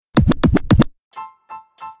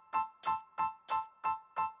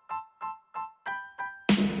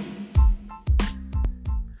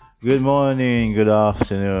Good morning, good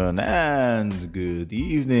afternoon, and good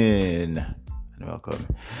evening, and welcome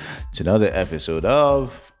to another episode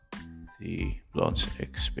of the Blunt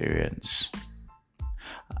Experience.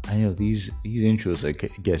 I know these intros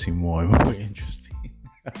are getting more and more interesting.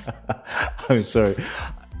 I'm sorry.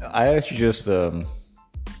 I actually just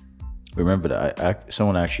remember that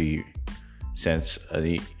someone actually sent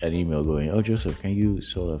an email going, "Oh, Joseph, can you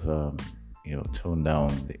sort of tone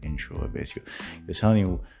down the intro a bit? You're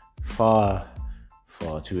sounding far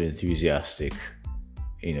too enthusiastic,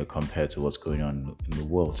 compared to what's going on in the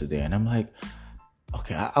world today." And I'm like,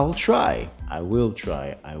 okay, I'll try. I will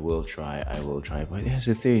try. But here's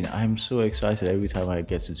the thing. I'm so excited every time I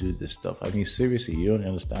get to do this stuff. I mean, seriously, you don't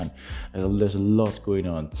understand. There's a lot going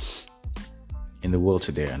on in the world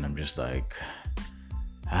today. And I'm just like,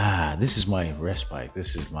 this is my respite.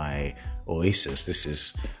 This is my oasis. This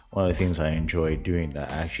is one of the things I enjoy doing,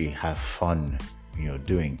 that I actually have fun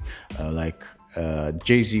doing. Like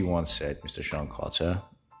Jay-Z once said, Mr. Sean Carter,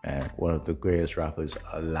 one of the greatest rappers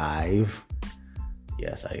alive.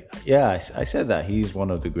 Yes, I said that. He's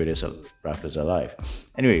one of the greatest rappers alive.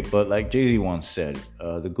 Anyway, but like Jay-Z once said,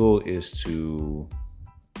 the goal is to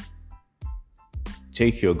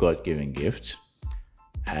take your God-given gift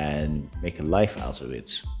and make a life out of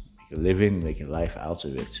it. Make a living, make a life out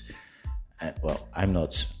of it. And, well, I'm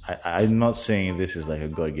not saying this is like a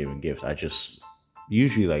God-given gift. I just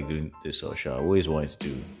usually like doing this sort of show. I always wanted to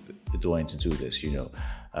do this,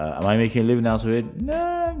 Am I making a living out of it?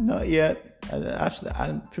 No, not yet.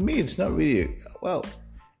 And for me, it's not really,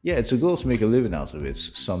 it's a goal to make a living out of it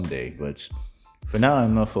someday. But for now,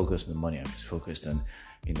 I'm not focused on the money. I'm just focused on,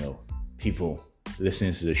 people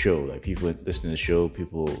listening to the show, like people listening to the show,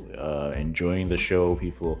 people enjoying the show,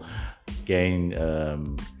 people getting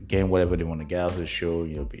whatever they want to get out of the show,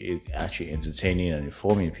 actually entertaining and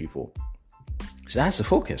informing people. So that's the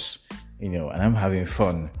focus, and I'm having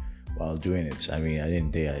fun while doing it. I mean, at the end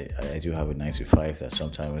of the day, I do have a 9-to-5 that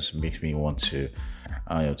sometimes makes me want to,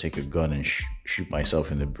 take a gun and shoot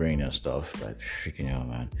myself in the brain and stuff. But freaking hell,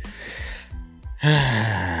 man.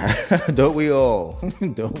 Don't we all?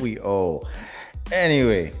 Don't we all?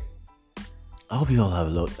 Anyway, I hope you all had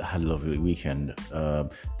a lovely weekend.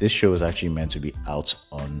 This show is actually meant to be out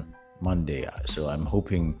on Monday, so I'm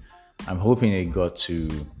hoping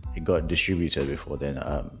it got distributed before then.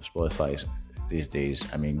 Spotify these days,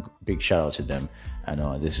 I mean, big shout out to them. I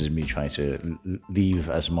know this is me trying to leave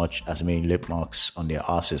as many lip marks on their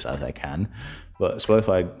asses as I can, but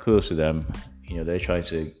Spotify, kudos to them. They're trying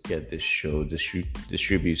to get this show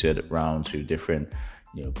distributed around to different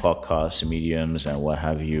podcasts, mediums, and what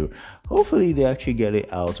have you. Hopefully they actually get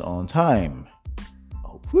it out on time.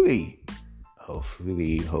 Hopefully, so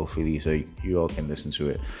you all can listen to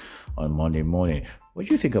it on Monday morning. What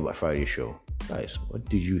do you think about Friday's show? Guys, what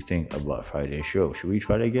did you think about Friday's show? Should we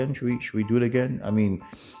try it again? Should we do it again? I mean,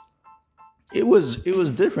 it was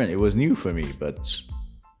different. It was new for me, but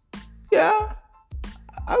yeah,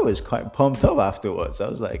 I was quite pumped up afterwards. I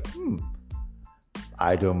was like,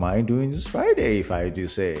 I don't mind doing this Friday, if I do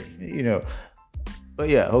say, But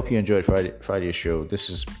yeah, I hope you enjoyed Friday's show. This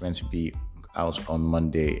is meant to be out on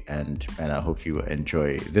Monday, and I hope you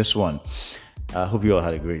enjoy this one. I hope you all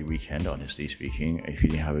had a great weekend, honestly speaking. If you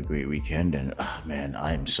didn't have a great weekend, then, man,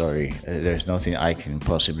 I'm sorry. There's nothing I can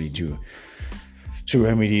possibly do to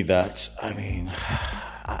remedy that. I mean,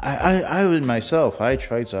 I was myself. I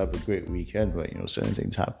tried to have a great weekend, but, certain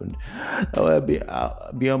things happened that were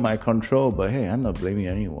beyond my control. But, hey, I'm not blaming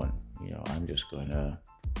anyone. I'm just going to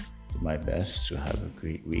do my best to have a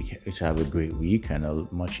great week and a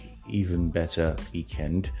much even better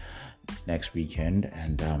weekend next weekend.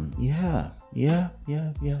 And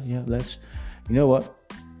let's, what,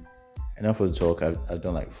 enough of the talk. I've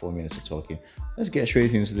done like 4 minutes of talking. Let's get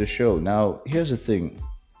straight into the show. Now, here's the thing.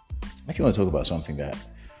 I actually want to talk about something that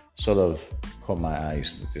sort of caught my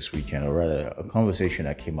eyes this weekend, or rather a conversation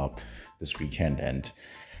that came up this weekend. And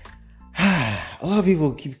a lot of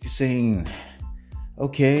people keep saying,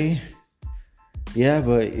 okay, yeah,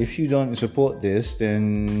 but if you don't support this,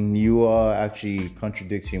 then you are actually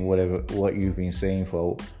contradicting what you've been saying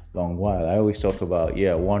for a long while. I always talk about,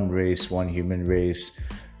 one race, one human race,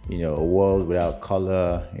 a world without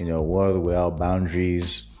color, a world without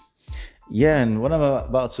boundaries. Yeah, and what I'm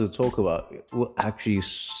about to talk about will actually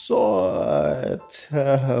sort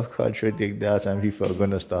of contradict that, and people are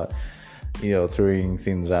going to start, throwing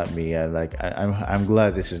things at me. And I'm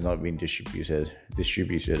glad this is not being distributed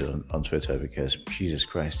on Twitter, because Jesus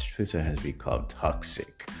Christ, Twitter has become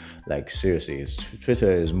toxic. Like, seriously,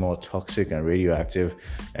 Twitter is more toxic and radioactive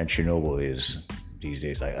than Chernobyl is these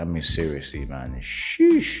days. Like, I mean, seriously, man.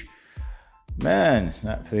 Sheesh. Man,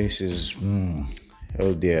 that place is,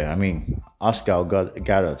 oh dear. I mean, ask Gal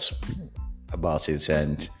Gadot about it,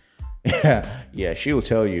 and yeah, she'll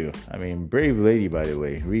tell you. I mean, brave lady, by the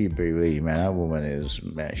way, really brave lady, man. That woman is,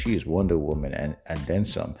 man, she is Wonder Woman and then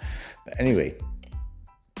some. But anyway,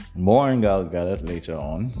 more on Gal Gadot later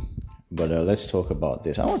on. But let's talk about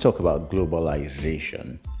this. I want to talk about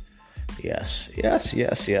globalization. Yes.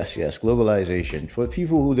 Globalization. For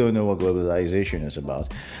people who don't know what globalization is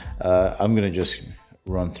about, I'm gonna just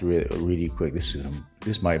run through it really quick.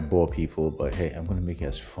 This might bore people, but hey, I'm gonna make it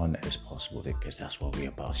as fun as possible because that's what we're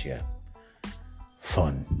about here.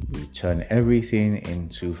 Fun. We turn everything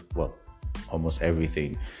into, well, almost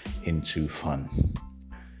everything into fun.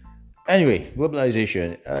 Anyway,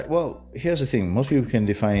 globalization. Well, here's the thing. Most people can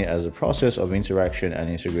define it as a process of interaction and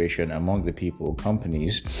integration among the people,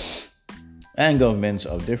 companies, and governments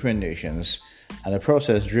of different nations, and a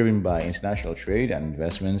process driven by international trade and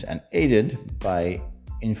investments and aided by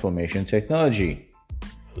information technology.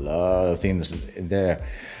 A lot of things there.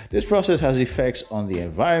 This process has effects on the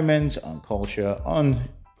environment, on culture, on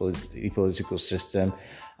the political system,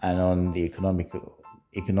 and on the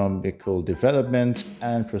economical development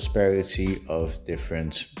and prosperity of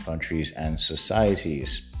different countries and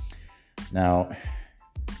societies. Now,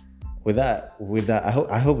 with that,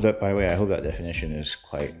 I hope that definition is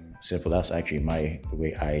quite simple. That's actually the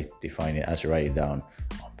way I define it. I have to write it down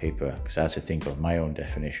on paper because I have to think of my own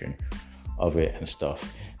definition of it and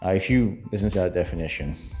stuff. Now, if you listen to that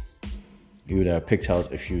definition, you would have picked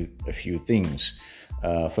out a few things.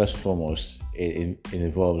 First and foremost, it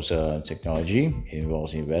involves technology, it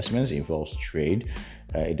involves investments, it involves trade.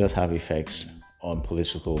 It does have effects on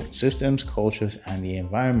political systems, cultures, and the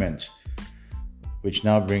environment, which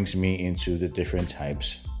now brings me into the different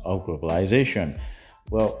types of globalization.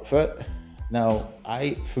 Well, for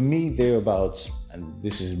me, thereabouts, and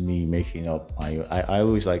this is me making up my own. I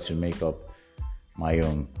always like to make up my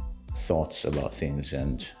own thoughts about things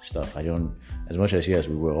and stuff. I don't, as much as yes,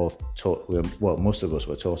 we were all taught, most of us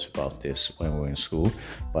were taught about this when we were in school,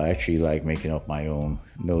 but I actually like making up my own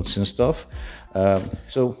notes and stuff.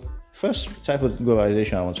 So first type of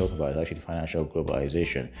globalization I want to talk about is actually financial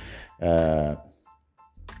globalization.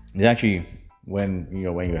 It's actually when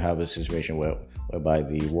you have a situation whereby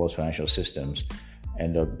the world's financial systems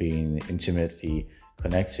end up being intimately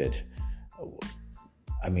connected.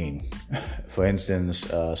 I mean, for instance,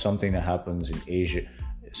 something that happens in Asia,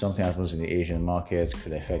 something happens in the Asian market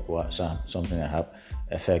could affect something that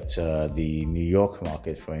affect the New York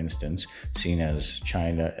market, for instance, seeing as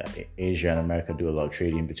China, Asia, and America do a lot of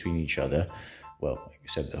trading between each other. Well,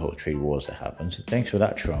 except the whole trade wars that happens. Thanks for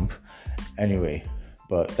that, Trump. Anyway,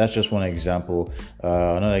 but that's just one example.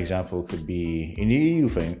 Another example could be in the EU,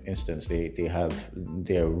 for instance. They are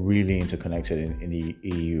really interconnected in the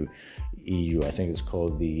EU. I think it's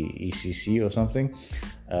called the ECC or something.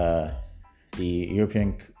 The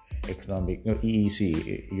European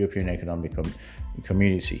EEC, European Economic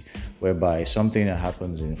Community, whereby something that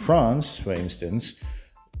happens in France, for instance,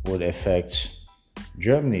 would affect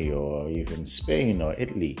Germany or even Spain or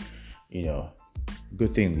Italy.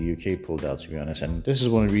 Good thing the UK pulled out, to be honest. And this is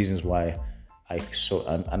one of the reasons why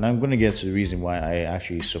and I'm going to get to the reason why I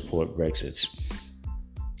actually support Brexit.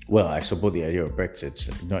 Well, I support the idea of Brexit,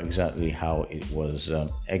 not exactly how it was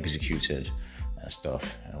executed and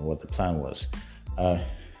stuff, and what the plan was.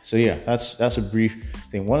 So yeah, that's a brief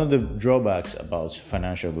thing. One of the drawbacks about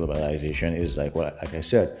financial globalization is like I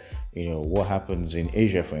said, what happens in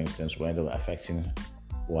Asia, for instance, will end up affecting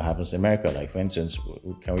what happens in America. Like, for instance,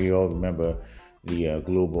 can we all remember the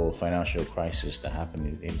global financial crisis that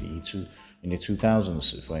happened in the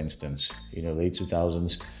 2000s, for instance? Late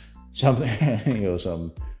 2000s, something,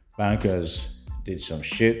 some bankers did some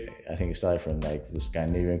shit. I think it started from like the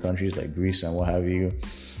Scandinavian countries like Greece and what have you,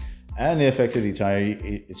 and it affected the entire.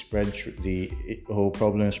 It spread. The whole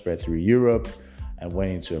problem spread through Europe and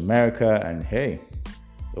went into America, and hey,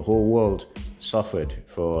 the whole world suffered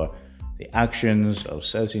for the actions of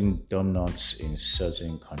certain dumbnuts in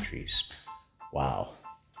certain countries. Wow,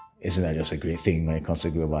 isn't that just a great thing when it comes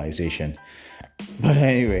to globalization? But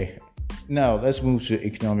anyway. Now let's move to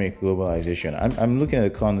economic globalization. I'm looking at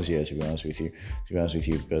the cons here, to be honest with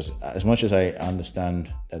you, because as much as I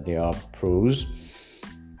understand that there are pros,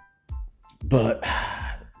 but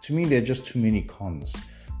to me there are just too many cons.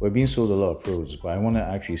 We're being sold a lot of pros, but I want to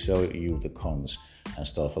actually sell you the cons and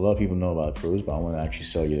stuff. A lot of people know about pros, but I want to actually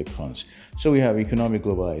sell you the cons. So we have economic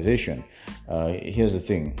globalization. Here's the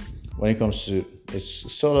thing: when it comes to,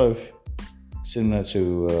 it's sort of similar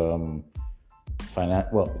to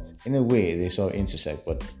well, in a way they sort of intersect,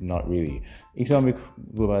 but not really. Economic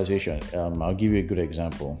globalization, I'll give you a good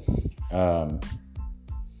example.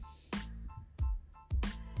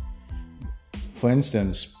 For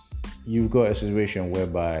instance, you've got a situation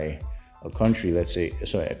whereby a country, let's say,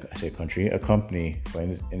 a company, for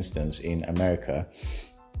instance, in America,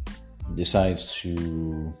 decides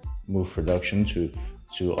to move production to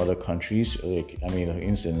other countries. For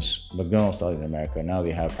instance, McDonald's started in America. Now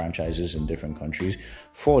they have franchises in different countries.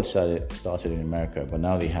 Ford started in America, but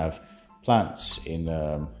now they have plants in.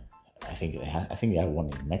 I think they have one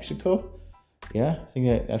in Mexico. Yeah,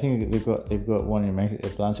 I think they've got one in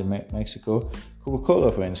plants in Mexico.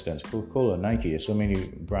 Coca-Cola, for instance, Nike. There's so many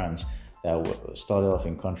brands that started off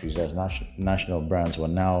in countries as national brands, but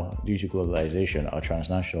now, due to globalization, are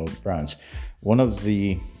transnational brands. One of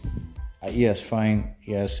the yes,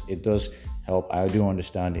 it does help. I do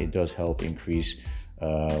understand it does help increase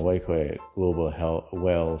global health,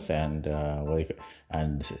 wealth, and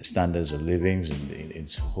and standards of living in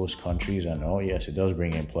its host countries and all. Yes, it does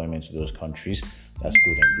bring employment to those countries. That's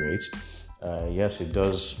good and great. Yes, it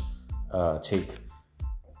does take,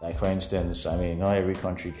 like, for instance, not every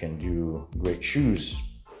country can do great shoes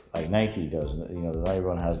like Nike does. Not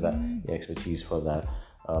everyone has the expertise for that.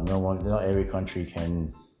 Not every country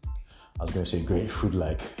can. I was going to say great food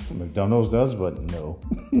like McDonald's does, but no.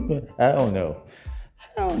 I don't know.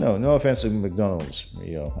 No offense to McDonald's.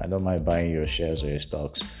 I don't mind buying your shares or your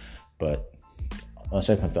stocks, but on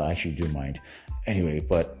second thought, I actually do mind. Anyway,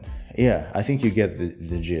 but yeah, I think you get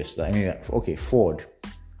the gist. Ford.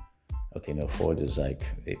 Okay, no, Ford is like,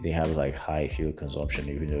 they have like high fuel consumption,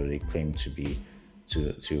 even though they claim to be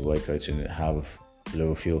to have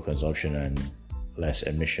low fuel consumption and less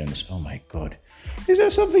emissions. Oh my God, is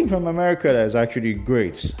there something from America that is actually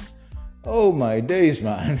great? Oh my days,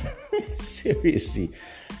 man. Seriously.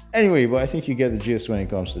 Anyway, but I think you get the gist when it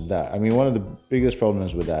comes to that. One of the biggest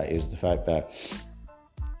problems with that is the fact that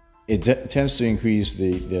it tends to increase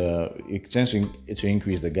the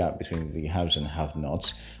gap between the haves and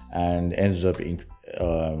have-nots, and ends up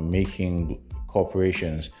making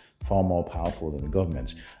corporations far more powerful than the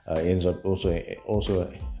governments. Ends up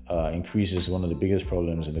also increases one of the biggest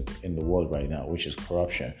problems in the world right now, which is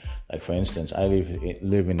corruption. Like, for instance, I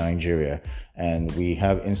live in Nigeria, and we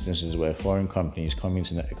have instances where foreign companies come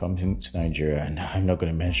into Nigeria, and I'm not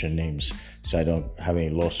going to mention names so I don't have any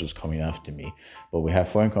lawsuits coming after me, but we have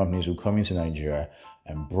foreign companies who come into Nigeria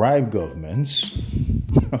and bribe governments.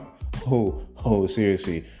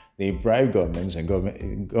 Seriously. They bribe governments and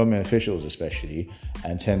government officials especially,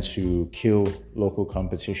 and tend to kill local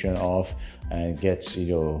competition off and get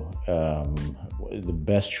the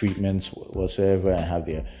best treatments whatsoever, and have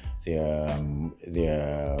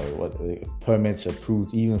their permits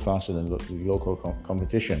approved even faster than local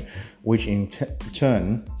competition, which in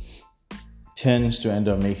turn tends to end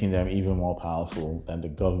up making them even more powerful than the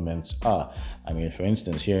governments are. For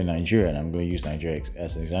instance, here in Nigeria, and I'm going to use Nigeria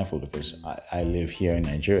as an example because I live here in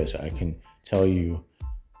Nigeria, so I can tell you,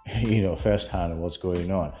 firsthand what's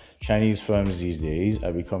going on. Chinese firms these days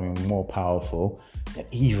are becoming more powerful than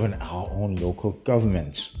even our own local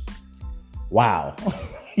government. Wow.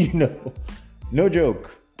 No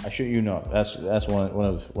joke. I shit you not. That's one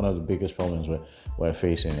of the biggest problems we're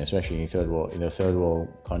facing, especially in third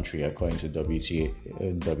world country, according to WT,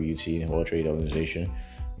 the World Trade Organization.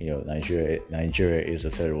 Nigeria is a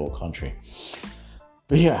third world country.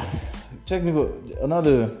 But yeah,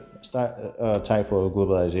 another type of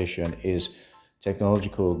globalization is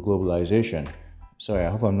technological globalization. Sorry, I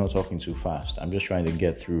hope I'm not talking too fast. I'm just trying to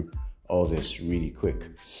get through all this really quick.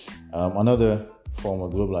 Another form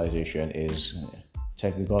of globalization is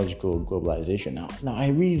technological globalization. Now I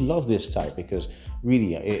really love this type because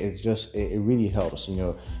really it really helps.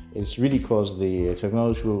 It's really caused the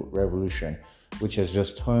technological revolution, which has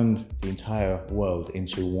just turned the entire world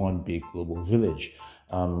into one big global village.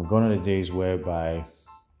 Gone are the days whereby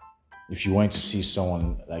if you want to see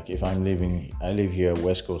someone, like if I live here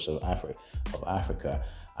west coast of Africa,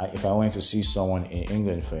 if I want to see someone in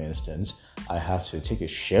England, for instance, I have to take a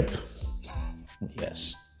ship.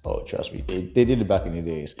 Yes. Oh, trust me, they did it back in the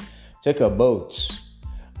days. Take a boat,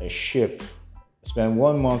 a ship, spend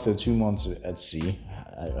 1 month or 2 months at sea.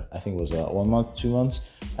 I think it was 1 month, 2 months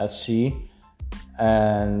at sea,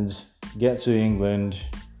 and get to England.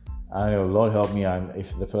 I don't know, Lord help me,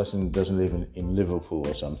 if the person doesn't live in Liverpool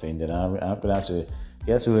or something, then I'm going to have to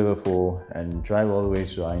get to Liverpool and drive all the way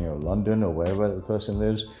to London or wherever the person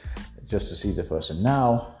lives just to see the person.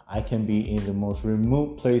 Now, I can be in the most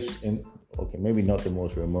remote place maybe not the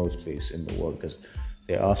most remote place in the world, because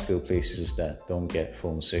there are still places that don't get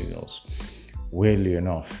phone signals, weirdly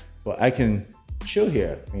enough. But I can chill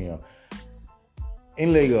here,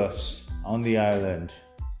 in Lagos, on the island,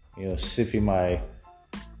 sipping my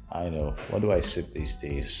I know. What do I sip these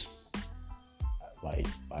days? My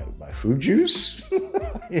fruit juice?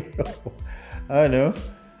 I don't know.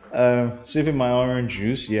 Sipping my orange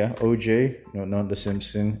juice, yeah, OJ, no, not the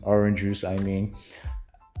Simpson, orange juice, I mean.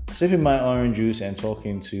 Sipping my orange juice and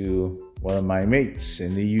talking to one of my mates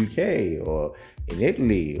in the UK or in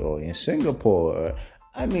Italy or in Singapore.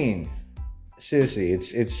 I mean, seriously,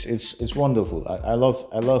 it's wonderful. I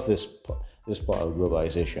love this part of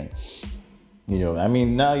globalization. I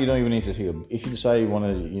mean, now you don't even need to take if you decide you want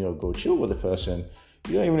to, go chill with a person,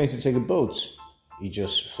 you don't even need to take a boat. You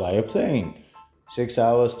just fly a plane. 6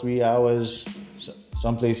 hours, 3 hours,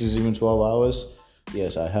 some places even 12 hours.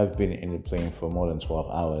 Yes, I have been in a plane for more than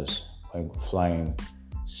 12 hours, like flying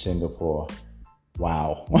Singapore.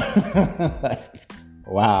 Wow.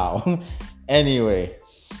 Wow. Anyway,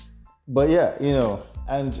 but yeah,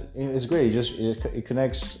 and it's great. It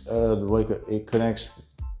connects in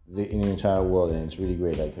the entire world, and it's really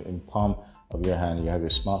great. Like in palm of your hand, you have your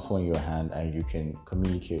smartphone in your hand, and you can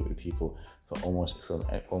communicate with people from almost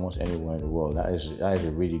anywhere in the world. That is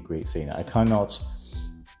a really great thing.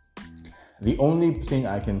 The only thing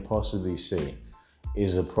I can possibly say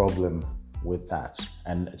is a problem with that,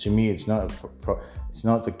 and to me, it's not the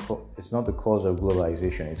cause of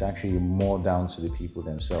globalization. It's actually more down to the people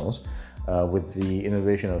themselves. With the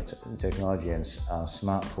innovation of technology and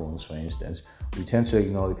smartphones, for instance, we tend to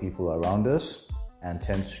ignore the people around us and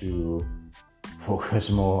tend to focus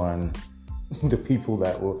more on the people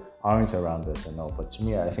that aren't around us and all. But to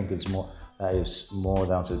me, I think that is more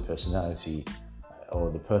down to the personality or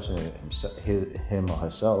the person himself, him or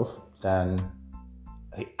herself than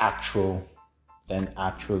actually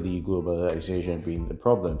globalization being the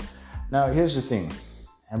problem. Now, here's the thing,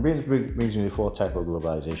 and brings me to the fourth type of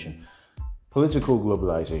globalization. Political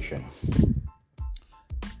globalization.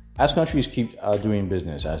 As countries keep doing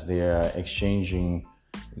business, as they are exchanging,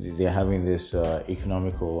 they're having this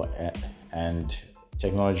economical and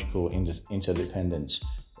technological interdependence.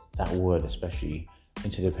 That word, especially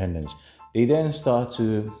interdependence. They then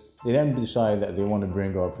decide that they want to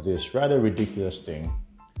bring up this rather ridiculous thing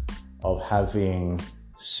of having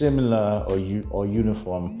similar or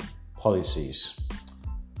uniform policies.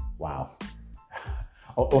 Wow.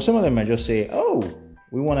 Or some of them might just say,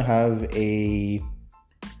 we want to have a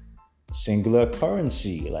singular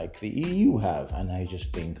currency like the EU have. And I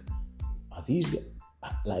just think, are these,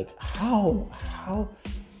 like, how?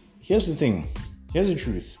 Here's the thing. Here's the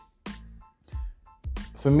truth.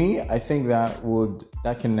 For me, I think that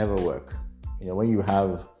can never work. When you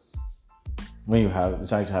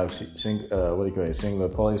decide to have singular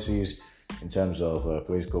policies in terms of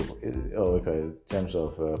political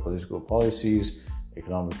policies,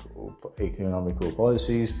 economical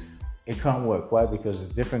policies, it can't work. Why? Because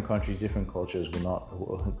different countries, different cultures do not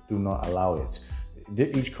allow it.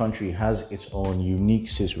 Each country has its own unique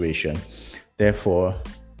situation. Therefore,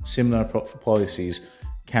 similar policies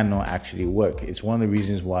cannot actually work. It's one of the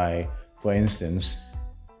reasons why, for instance,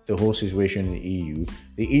 the whole situation in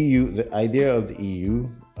the EU, the idea of the EU,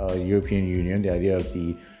 European Union, the idea of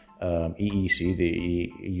the EEC, the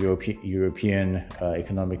European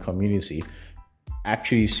Economic Community,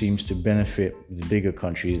 actually seems to benefit the bigger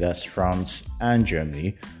countries, that's France and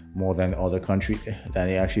Germany, more than it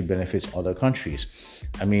actually benefits other countries.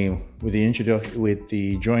 I mean, with the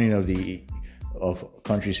joining of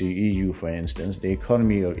countries to the EU, for instance, the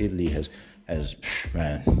economy of Italy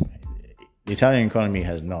the Italian economy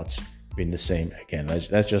has not been the same again.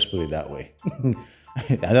 Let's just put it that way.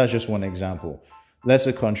 That's just one example.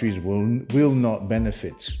 Lesser countries will not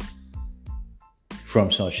benefit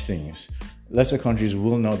from such things. Lesser countries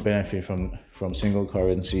will not benefit from single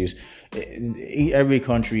currencies. Every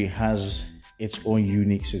country has its own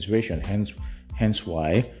unique situation. Hence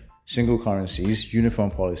why single currencies,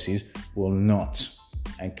 uniform policies will not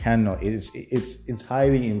and cannot. It's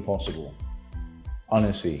highly impossible,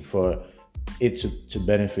 honestly, for it to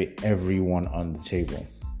benefit everyone on the table.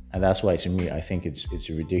 And that's why, to me, I think it's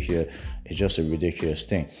ridiculous. It's just a ridiculous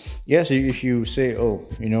thing. Yes, if you say,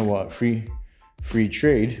 free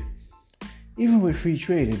trade. Even with free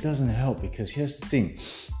trade, it doesn't help, because here's the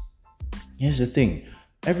thing.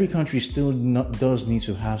 Every country still does need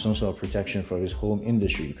to have some sort of protection for its home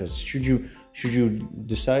industry, because should you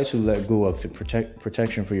decide to let go of the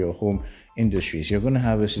protection for your home industries, you're going to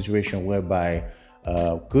have a situation whereby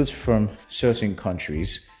goods from certain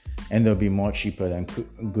countries end up being more cheaper than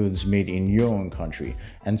goods made in your own country.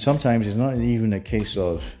 And sometimes it's not even a case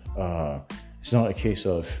of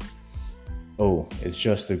it's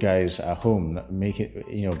just the guys at home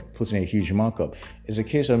putting a huge markup. It's a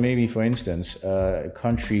case of maybe, for instance, a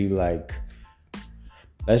country like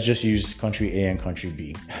let's just use country A and country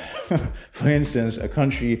B. For instance, a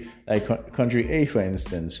country like country A, for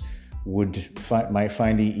instance, might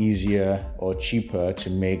find it easier or cheaper to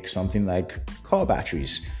make something like car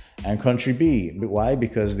batteries, and country B, why?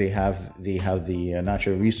 Because they have the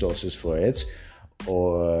natural resources for it,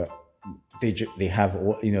 or they have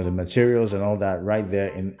the materials and all that right there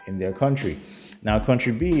in their country. Now,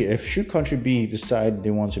 country B, should country B decide they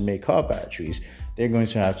want to make car batteries, they're going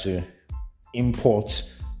to have to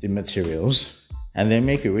import the materials and then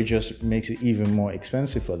make it, which just makes it even more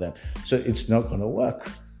expensive for them. So it's not going to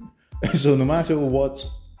work. So no matter what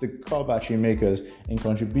the car battery makers in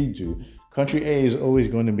country B do, country A is always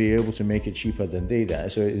going to be able to make it cheaper than they do.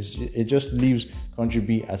 So it just leaves country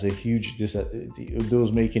B as a huge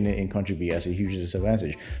those making it in country B as a huge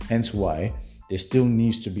disadvantage. Hence why there still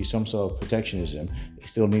needs to be some sort of protectionism. There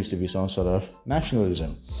still needs to be some sort of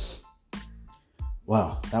nationalism.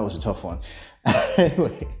 Wow, that was a tough one.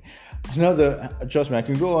 Anyway, trust me, I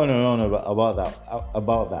can go on and on about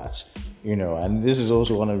that. And this is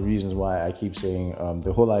also one of the reasons why I keep saying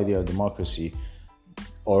the whole idea of democracy,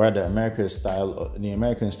 or rather the American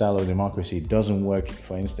style of democracy, doesn't work,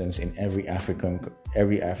 for instance, in every African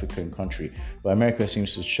country. But America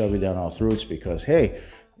seems to shove it down our throats because, hey,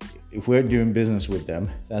 if we're doing business with them,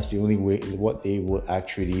 that's the only way, what they will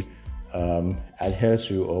actually adhere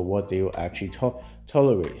to, or what they will actually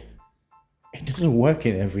tolerate. It doesn't work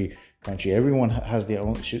in every country. Everyone has their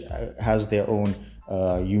own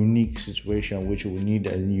unique situation, which will need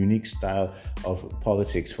a unique style of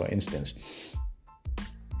politics, for instance.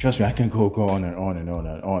 Trust me, I can go on and on and on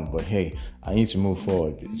and on, but hey, I need to move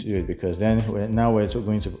forward to it, because now we're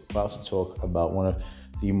about to talk about one of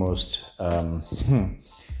the most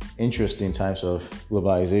interesting types of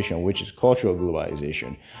globalization, which is cultural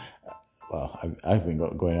globalization. Well, I've been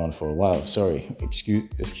going on for a while. Sorry,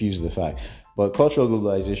 excuse the fact. But cultural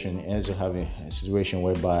globalization ends up having a situation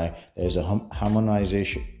whereby there's a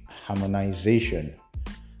harmonization,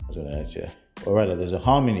 or rather, there's a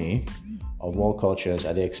harmony of all cultures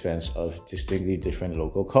at the expense of distinctly different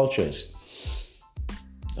local cultures.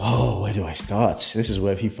 Oh, where do I start? This is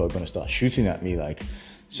where people are going to start shooting at me like,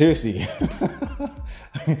 seriously.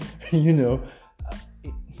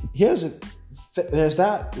 There's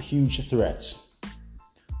that huge threat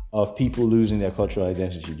of people losing their cultural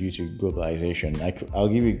identity due to globalization. I'll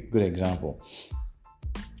give you a good example.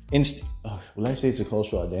 Will I say it's a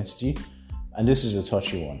cultural identity? And this is a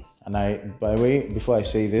touchy one. And by the way, before I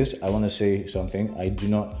say this, I want to say something.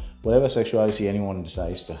 Whatever sexuality anyone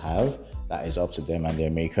decides to have, that is up to them and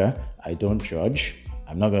their maker. I don't judge.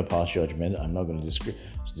 I'm not going to pass judgment. I'm not going to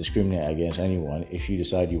discriminate against anyone. If you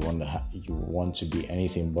decide you want to be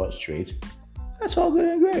anything but straight, that's all good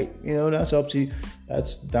and great. That's up to you.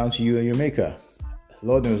 That's down to you and your maker.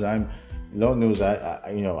 Lord knows I've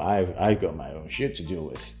got my own shit to deal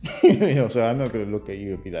with. So I'm not going to look at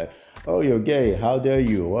you and be like, oh, you're gay. How dare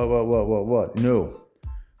you? What? No.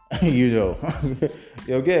 You're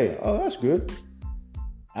gay. Oh, that's good.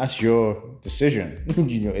 That's your decision.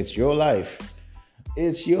 It's your life.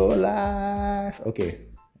 It's your life. Okay.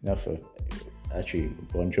 Enough of... Actually,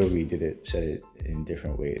 Bon Jovi said it in a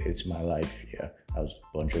different way. It's my life. Yeah, that was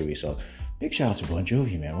Bon Jovi. So big shout out to Bon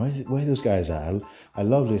Jovi, man. Where those guys are. I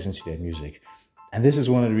love listening to their music. And this is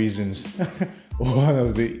one of the reasons, one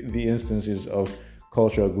of the instances of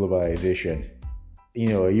cultural globalization.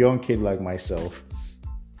 A young kid like myself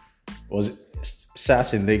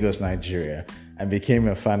sat in Lagos, Nigeria, and became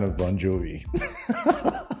a fan of Bon Jovi.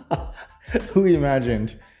 Who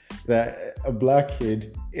imagined that a black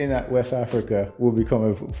kid in West Africa will become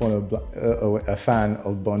a fan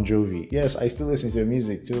of Bon Jovi? Yes, I still listen to their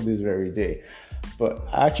music till this very day. But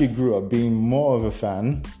I actually grew up being more of a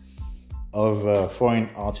fan of foreign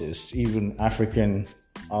artists, even African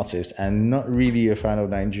artists, and not really a fan of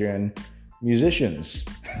Nigerian musicians.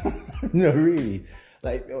 No, really.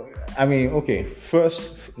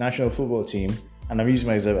 First national football team, and I'm using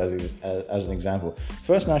myself as an example.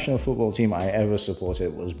 First national football team I ever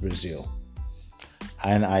supported was Brazil.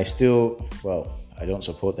 And I don't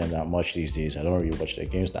support them that much these days. I don't really watch their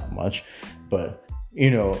games that much. But,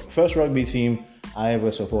 first rugby team I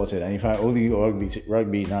ever supported, and in fact, only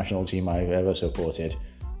rugby national team I've ever supported,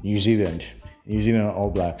 New Zealand. New Zealand All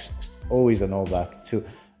Blacks. Always an All Black till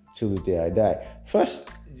the day I die. First,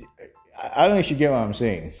 I don't know if you get what I'm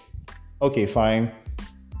saying. Okay, fine.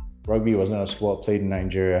 Rugby was not a sport played in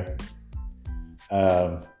Nigeria.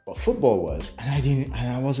 But football was. And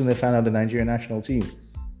I wasn't a fan of the Nigerian national team.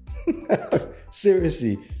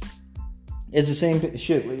 Seriously. It's the same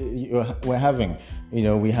shit we're having.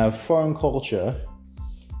 We have foreign culture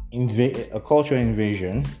a culture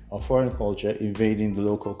invasion, a foreign culture invading the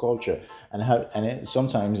local culture,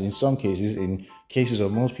 sometimes in some cases, in cases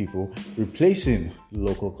of most people, replacing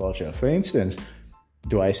local culture. For instance,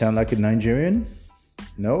 do I sound like a Nigerian?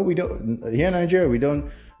 No, we don't. Here in Nigeria, we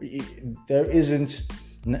don't. There isn't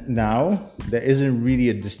really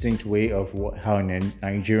a distinct way of how a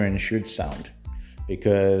Nigerian should sound,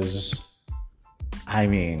 because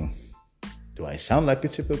do I sound like a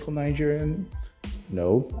typical Nigerian?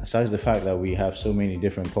 No. Aside the fact that we have so many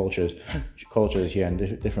different cultures here, and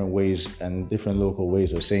different ways and different local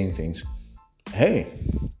ways of saying things. Hey,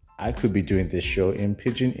 I could be doing this show in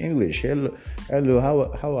Pidgin English. Hello,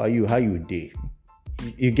 how are you? How you day?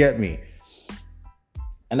 You get me?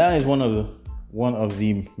 And that is one of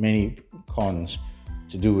the many cons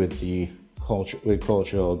to do with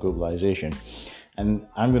cultural globalization. And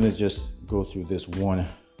I'm gonna just go through this one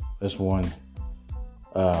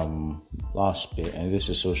last bit, and this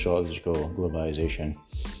is sociological globalization.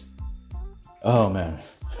 Oh man,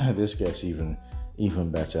 this gets even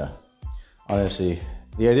better. Honestly,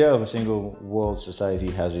 the idea of a single world society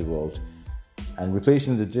has evolved, and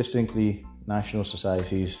replacing the distinctly national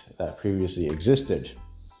societies that previously existed.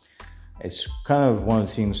 It's kind of one of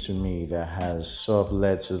the things to me that has sort of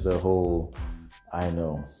led to the whole,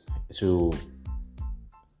 to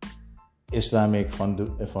Islamic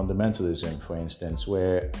fundamentalism, for instance,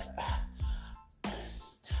 where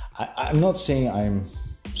I'm not saying I'm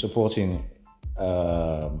supporting,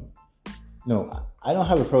 no, I don't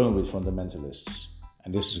have a problem with fundamentalists.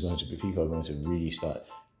 And this is going to be, people are going to really start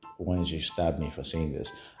wanting to stab me for saying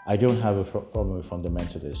this. I don't have a problem with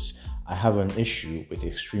fundamentalists. I have an issue with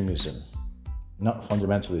extremism, not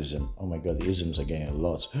fundamentalism. Oh my God, the isms are getting a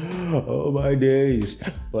lot. Oh my days.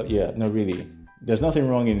 But yeah, no, really. There's nothing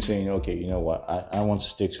wrong in saying, okay, you know what, I want to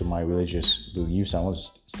stick to my religious beliefs. I want to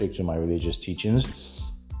stick to my religious teachings.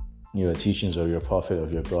 Teachings of your prophet,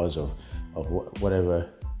 of your gods, of whatever,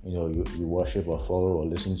 you worship or follow or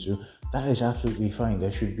listen to. That is absolutely fine.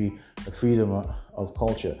 There should be a freedom of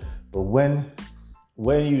culture. But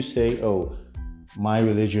when you say, oh, my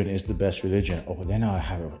religion is the best religion, then I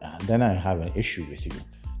have an issue with you,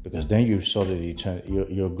 because then you've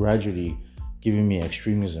you're gradually giving me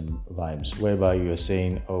extremism vibes, whereby you're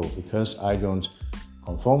saying, oh, because I don't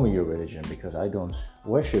conform with your religion, because I don't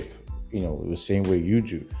worship, the same way you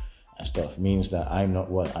do and stuff, means that I'm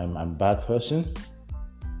not what? I'm a bad person?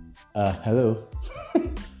 Hello?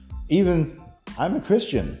 Even I'm a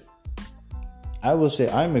Christian. I will say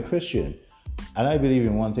I'm a Christian, and I believe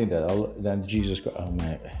in one thing, that Jesus Christ,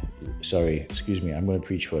 excuse me, I'm going to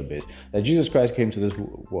preach for a bit, that Jesus Christ came to this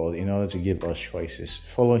world in order to give us choices.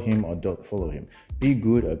 Follow him or don't follow him. Be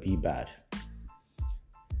good or be bad.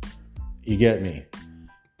 You get me?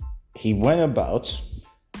 He went about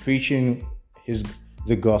preaching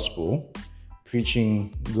the gospel,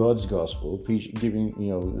 preaching God's gospel,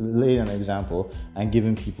 laying an example and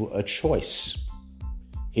giving people a choice.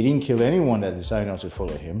 He didn't kill anyone that decided not to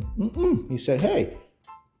follow him. He said, hey,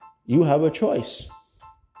 you have a choice.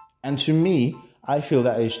 And to me, I feel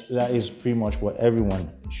that is pretty much what everyone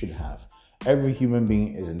should have. Every human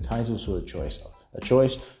being is entitled to a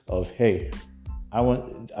choice of, hey, I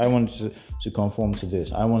want to conform to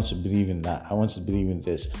this. I want to believe in that. I want to believe in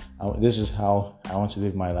this. This is how I want to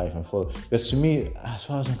live my life and follow. Because to me, as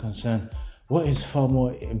far as I'm concerned, what is far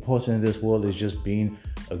more important in this world is just being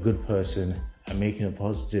a good person and making a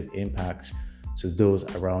positive impact to those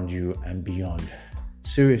around you and beyond.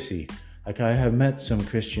 Seriously, like I have met some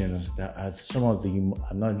Christians that are some of the,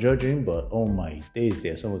 I'm not judging, but oh my days,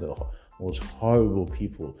 they're some of the most horrible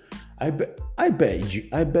people. I bet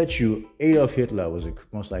you Adolf Hitler was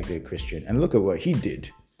most likely a Christian, and look at what he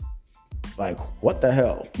did. Like, what the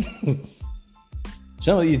hell?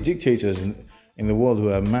 Some of these dictators in the world who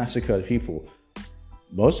have massacred people,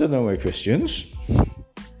 most of them were Christians.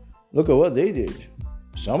 Look at what they did.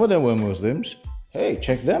 Some of them were Muslims. Hey,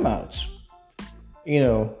 check them out.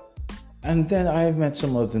 And then I've met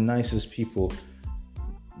some of the nicest people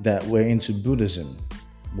that were into Buddhism,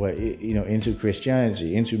 were into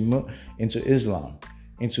Christianity, into Islam,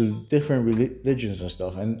 into different religions and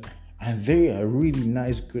stuff, and they are really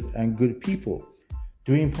nice, good people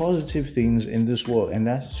doing positive things in this world, and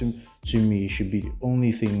that to me should be the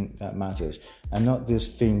only thing that matters, and not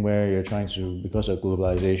this thing where you're trying to, because of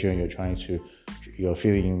globalization, you're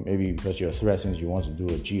feeling maybe because you're threatened, you want to do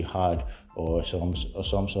a jihad or some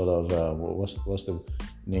sort of what's the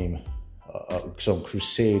name, some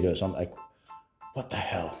crusade or something. Like, what the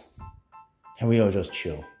hell? Can we all just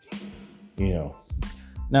chill?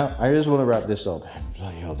 Now I just want to wrap this up.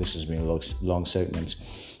 Bloody hell, this has been a long segment.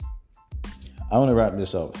 I want to wrap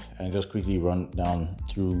this up and just quickly run down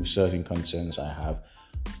through certain concerns I have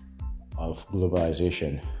of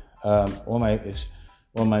globalization. One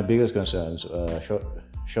of my biggest concerns: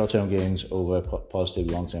 short-term gains over positive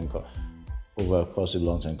long-term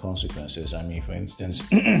consequences. I mean, for instance,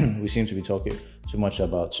 we seem to be talking too much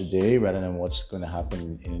about today rather than what's going to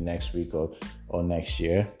happen in the next week or next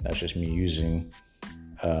year. That's just me using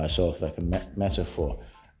sort of like a metaphor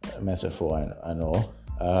and all.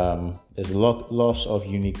 There's a loss of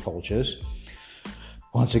unique cultures.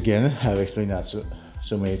 Once again, I've explained that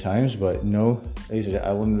so many times, but no,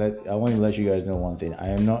 I want to let you guys know one thing. I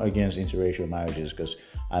am not against interracial marriages, because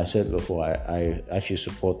I said before, I actually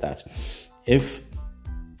support that. If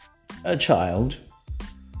a child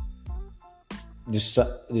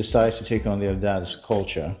decides to take on their dad's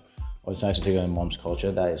culture or decides to take on their mom's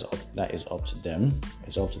culture, that is up to them.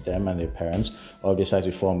 It's up to them and their parents. Or decide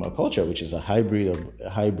to form a culture which is a hybrid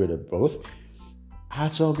of both.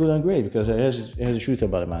 That's all good and great, because here's the truth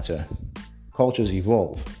about the matter. Cultures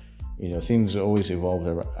evolve. Things always evolve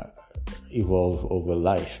over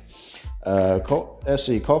life. Let's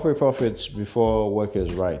see, corporate profits before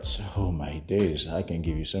workers' rights. Oh my days! I can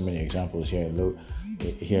give you so many examples here in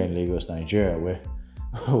Lagos, Nigeria,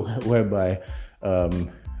 whereby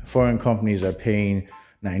foreign companies are paying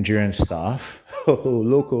Nigerian staff,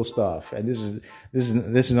 local staff, and this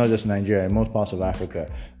is not just Nigeria. In most parts of Africa,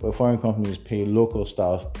 where foreign companies pay local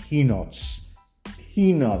staff peanuts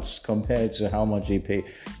compared to how much they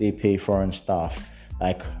pay foreign staff.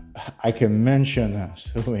 Like, I can mention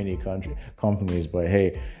so many companies, but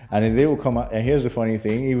hey, and then they will come out. And here's the funny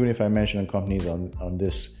thing: even if I mention companies on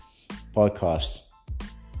this podcast,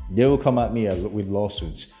 they will come at me with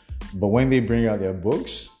lawsuits. But when they bring out their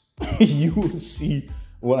books, you will see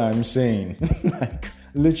what I'm saying. Like,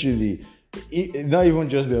 literally, not even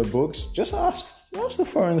just their books. Just ask the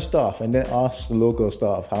foreign staff, and then ask the local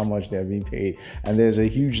staff how much they're being paid. And there's a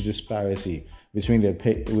huge disparity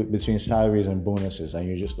between salaries and bonuses, and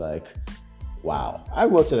you're just like, wow. I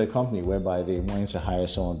worked at a company whereby they wanted to hire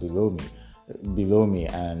someone below me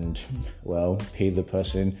and, well, pay the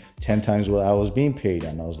person 10 times what I was being paid.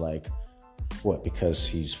 And I was like, what, because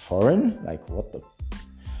he's foreign? Like, what the...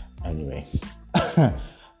 Anyway.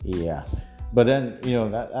 Yeah. But then,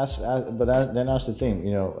 that's the thing.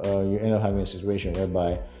 You end up having a situation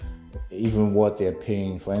whereby even what they're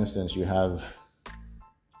paying, for instance, you have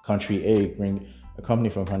country A, bring a company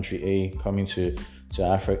from country A coming to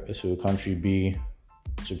Africa, to country B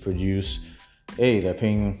to produce A. They're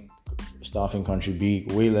paying staff in country B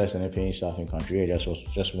way less than they're paying staff in country A. That's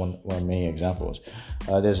just one of many examples.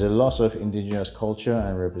 There's a loss of indigenous culture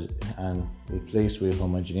and replaced with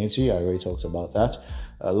homogeneity. I already talked about that.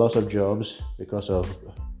 Loss of jobs because of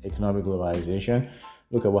economic globalization.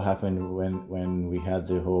 Look at what happened when we had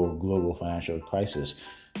the whole global financial crisis.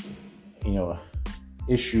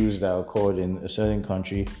 Issues that occurred in a certain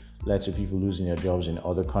country led to people losing their jobs in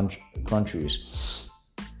other countries.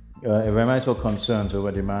 Environmental concerns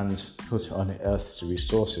over demands put on Earth's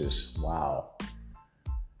resources. Wow.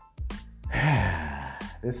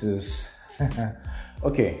 This is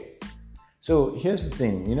okay. So here's the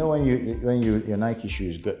thing. When your Nike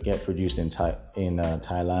shoes get produced in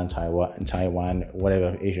Thailand, Taiwan,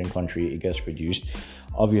 whatever Asian country it gets produced,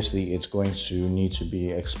 obviously it's going to need to be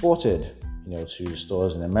exported. To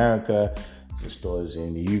stores in America, to stores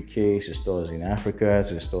in the UK, to stores in Africa,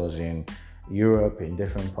 to stores in Europe, in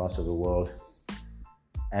different parts of the world.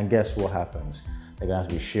 And guess what happens? They're going to have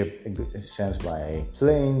to be sent by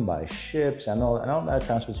plane, by ships, and all that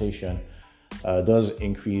transportation does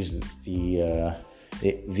increase the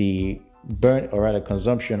burn, or rather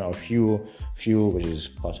consumption of fuel, which is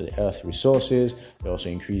part of the Earth's resources. They also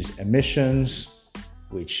increase emissions,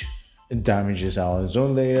 which damages our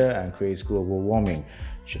ozone layer and creates global warming.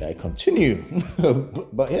 Should I continue?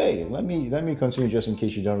 But hey, let me continue just in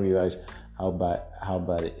case you don't realize how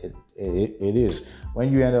bad it is.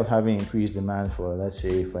 When you end up having increased demand for, let's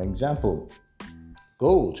say, for example,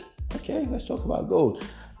 gold. Okay, let's talk about gold.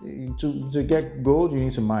 To get gold, you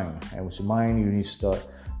need to mine, and to mine, you need to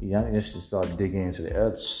start digging into the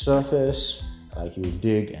Earth's surface. Like, you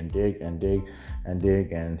dig and dig and dig and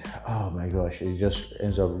dig, and oh my gosh, it just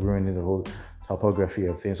ends up ruining the whole topography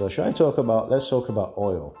of things. So let's talk about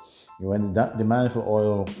oil. When that demand for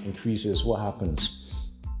oil increases, what happens?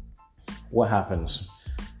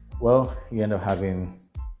 Well, you end up having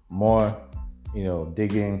more,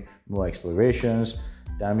 digging, more explorations.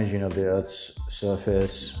 damaging of the Earth's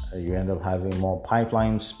surface. You end up having more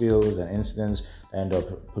pipeline spills and incidents that end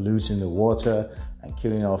up polluting the water and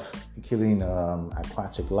killing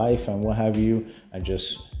aquatic life and what have you, and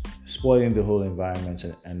just spoiling the whole environment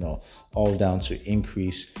and all down to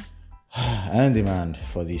increase and demand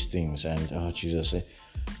for these things. And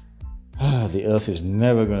the Earth is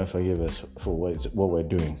never going to forgive us for what we're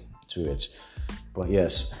doing to it. But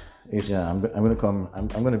yes. I'm going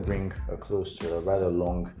to bring a close to a rather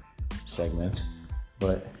long segment,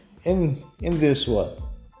 but in this about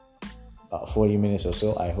 40 minutes or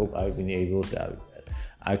so, I hope I've been able to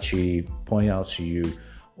actually point out to you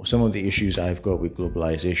some of the issues I've got with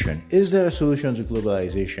globalization. Is there a solution to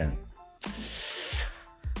globalization?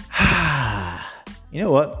 You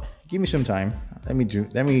know what? Give me some time. Let me do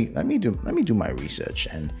my research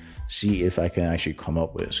and see if I can actually come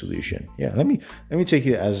up with a solution. Yeah, let me take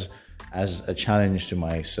it as a challenge to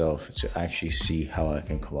myself to actually see how I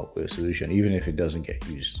can come up with a solution, even if it doesn't get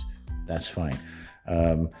used. That's fine.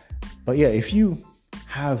 But yeah, if you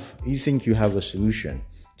think you have a solution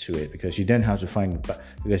to it, because you then have to find,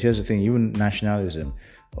 because here's the thing, even nationalism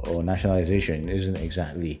or nationalization isn't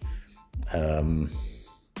exactly the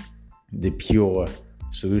pure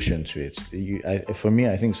solution to it. For me,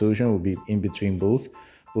 I think solution will be in between both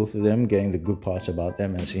of them, getting the good parts about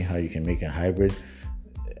them and seeing how you can make a hybrid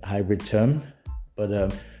term.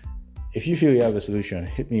 But if you feel you have a solution,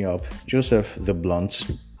 hit me up. Joseph the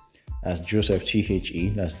Blunt, that's Joseph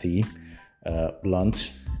THE, that's the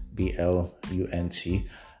Blunt BLUNT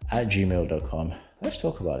 @gmail.com. Let's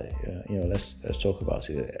talk about it. Let's talk about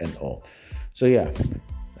it and all. So yeah,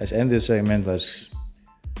 let's end this segment. Let's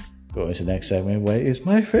go into the next segment, where it's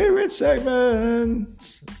my favorite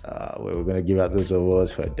segment, where we're going to give out those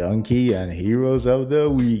awards for Donkey and Heroes of the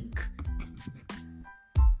Week.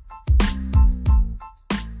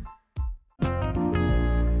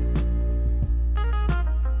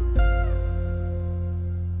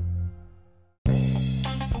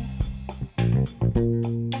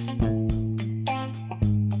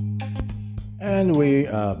 And we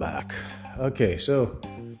are back. Okay, so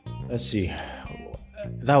let's see.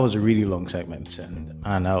 That was a really long segment,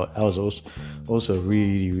 and I was also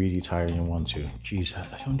really, really tiring one too. Jeez, I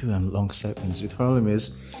don't do them long segments. The problem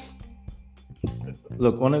is,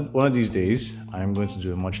 look, one of these days, I'm going to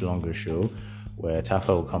do a much longer show where Tafa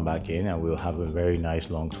will come back in and we'll have a very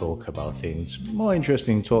nice long talk about things, more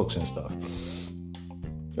interesting talks and stuff.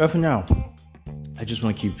 But for now, I just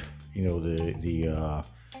want to keep, the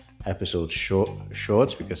episodes short,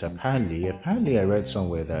 because apparently I read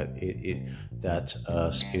somewhere that it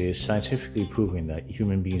is scientifically proven that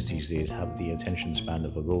human beings these days have the attention span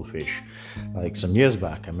of a goldfish. Like some years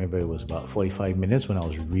back, I remember it was about 45 minutes when I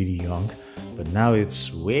was really young, but now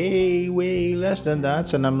it's way less than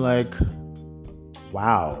that, and I'm like,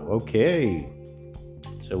 wow, okay.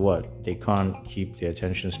 So what? They can't keep their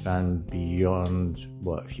attention span beyond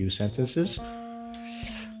a few sentences?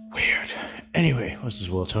 Weird. Anyway, what's this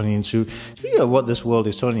world turning into? Speaking of what this world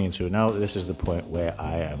is turning into, now this is the point where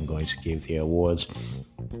I am going to give the awards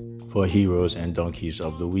for Heroes and Donkeys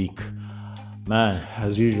of the Week. Man,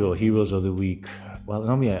 as usual, Heroes of the Week. Well,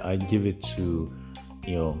 normally I give it to,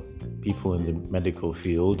 people in the medical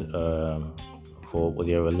field for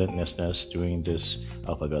their relentlessness during this.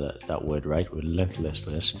 Oh, I got that word right.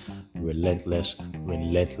 Relentlessness.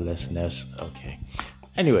 Okay.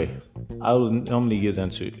 Anyway, I will normally give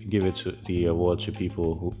the award to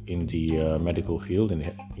people who in the medical field and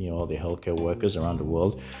all the healthcare workers around the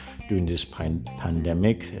world during this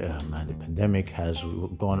pandemic. Man, the pandemic has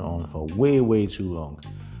gone on for way too long.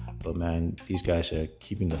 But man, these guys are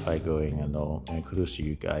keeping the fight going and all. And kudos to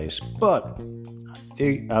you guys. But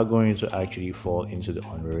they are going to actually fall into the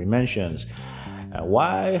honorary mentions. And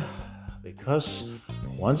why? Because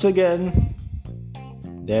once again,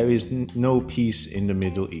 there is no peace in the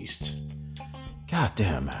Middle East. God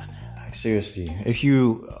damn, man. Like, seriously, if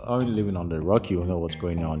you are living on the rock, you'll know what's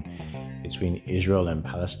going on between Israel and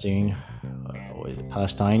Palestine. Or is it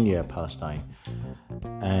Palestine? Yeah, Palestine.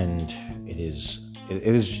 And it is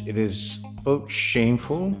both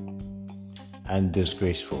shameful and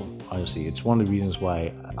disgraceful. Honestly, it's one of the reasons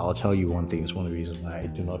why, I'll tell you one thing, it's one of the reasons why I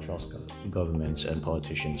do not trust governments and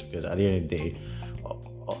politicians, because at the end of the day,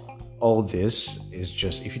 all this is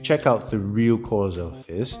just, if you check out the real cause of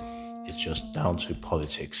this, it's just down to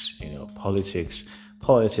politics,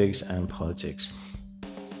 politics.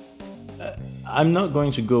 I'm not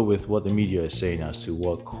going to go with what the media is saying as to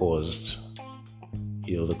what caused,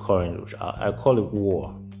 the current, I call it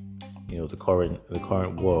war, the current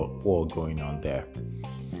war going on there.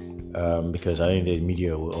 Because I think the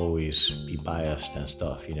media will always be biased and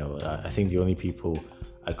stuff. I think the only people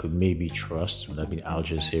I could maybe trust would have been Al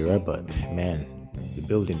Jazeera, but man, the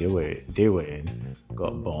building they were in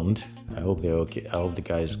got bombed. I hope they're okay. I hope the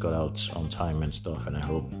guys got out on time and stuff, and I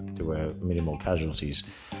hope there were minimal casualties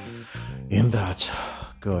in that.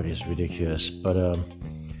 God, it's ridiculous. But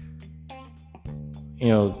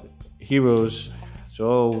heroes.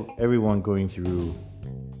 So everyone going through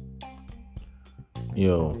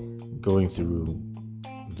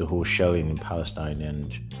the whole shelling in Palestine,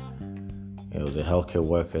 and the healthcare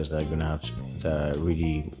workers that are gonna have to, that are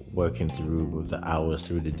really working through the hours,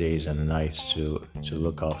 through the days and the nights to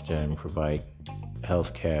look after and provide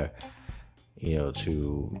healthcare,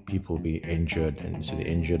 to people be injured and to the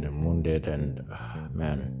injured and wounded. And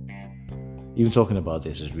man, even talking about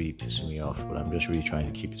this is really pissing me off. But I'm just really trying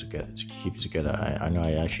to keep it together. I know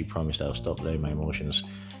I actually promised I'll stop letting my emotions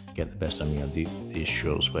get the best of me on these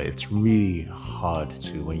shows, but it's really hard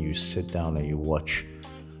to, when you sit down and you watch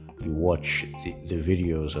the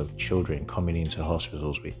videos of children coming into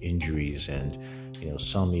hospitals with injuries, and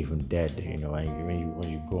some even dead. And when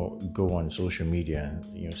you go on social media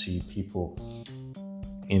and see people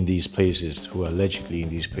in these places who are allegedly in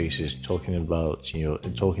these places talking about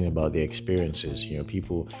their experiences.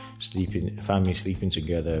 People families sleeping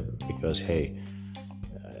together because hey,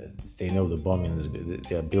 they know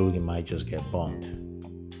their building might just get bombed.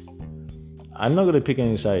 I'm not going to pick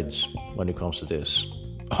any sides when it comes to this.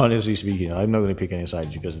 Honestly speaking, I'm not going to pick any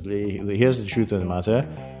sides, because here's the truth of the matter.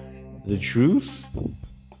 The truth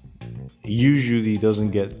usually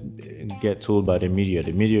doesn't get told by the media.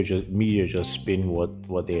 The media just spin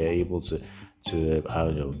what they are able to I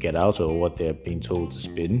don't know, get out, or what they're being told to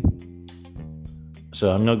spin. So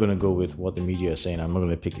I'm not going to go with what the media is saying. I'm not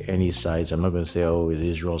going to pick any sides. I'm not going to say, oh, it's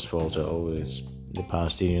Israel's fault, or oh, it's the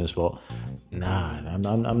Palestinians' fault. Nah, I'm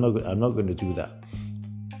not going to do that.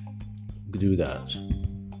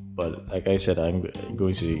 But like I said, I'm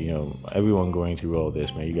going to, everyone going through all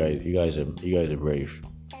this, man. You guys are brave.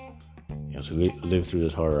 To live through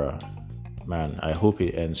this horror, man. I hope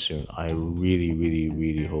it ends soon. I really, really,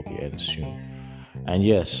 really hope it ends soon. And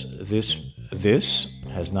yes, this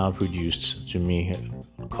has now produced to me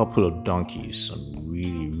a couple of donkeys, some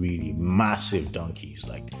really, really massive donkeys.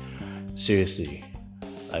 Like seriously,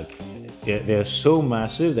 like they're so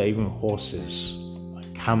massive that even horses,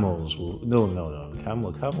 like camels,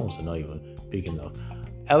 camels are not even big enough.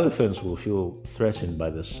 Elephants will feel threatened by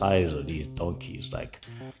the size of these donkeys. Like,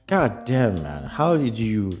 god damn, man, how did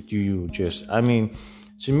you just? I mean,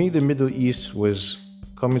 to me, the Middle East was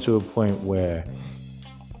coming to a point where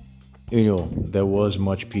there was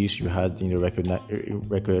much peace. You had you had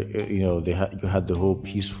the whole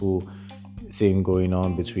peaceful thing going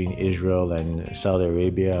on between Israel and Saudi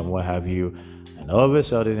Arabia and what have you, and all of a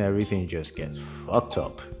sudden everything just gets fucked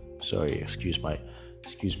up. Sorry, excuse my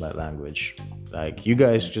language. Like, you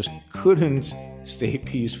guys just couldn't stay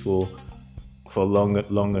peaceful for long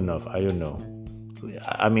enough. I don't know.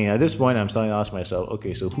 I mean, at this point, I'm starting to ask myself,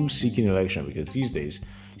 okay, so who's seeking election? Because these days,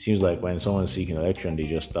 it seems like when someone's seeking election, they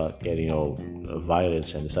just start getting all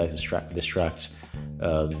violence and decide to distract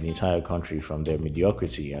the entire country from their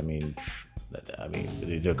mediocrity. I mean,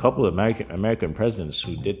 there are a couple of American presidents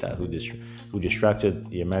who did that, who distracted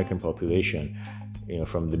the American population,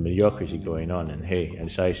 from the mediocrity going on, and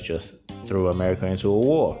decided to just throw America into a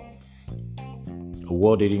war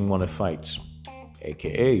they didn't want to fight,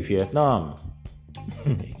 aka Vietnam.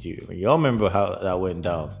 You all remember how that went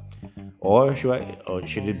down? Or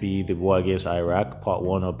should it be the war against Iraq, part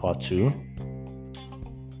 1 or part 2?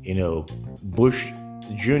 Bush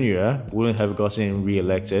Jr. wouldn't have gotten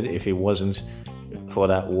re-elected if it wasn't for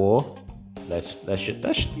that war. Let's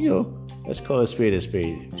call a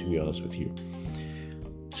spade, to be honest with you.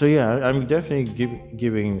 So yeah, I'm definitely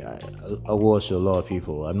giving awards to a lot of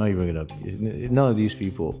people. I'm not even gonna. None of these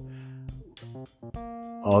people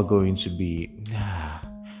are going to be.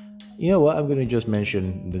 You know what? I'm gonna just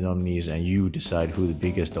mention the nominees, and you decide who the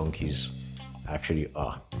biggest donkeys actually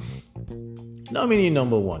are. Nominee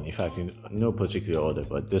number 1, in fact, in no particular order,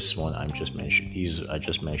 but this one I'm just mentioning. These are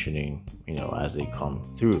just mentioning, as they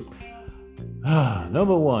come through.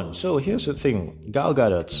 Number 1. So here's the thing, Gal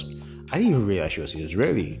Gadot. I didn't even realize she was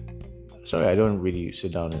Israeli. Sorry, I don't really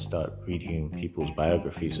sit down and start reading people's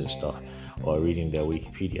biographies and stuff, or reading their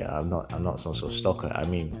Wikipedia. I'm not some sort of stalker. I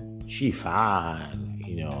mean, she fine.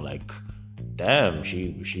 Like, damn,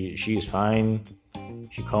 she is fine.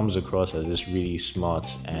 She comes across as this really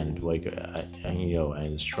smart and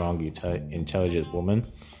strong, intelligent woman.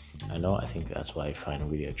 I think that's what I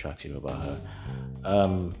find really attractive about her.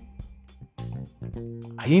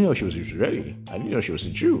 I didn't know she was Israeli. I didn't know she was a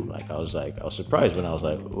Jew. I was surprised when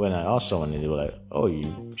I asked someone and they were like, "Oh,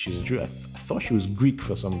 she's a Jew." I thought she was Greek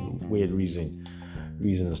for some weird reason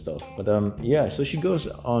and stuff. But so she goes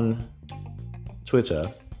on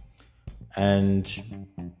Twitter and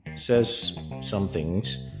says some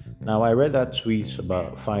things. Now, I read that tweet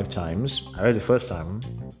about 5 times. I read it the first time,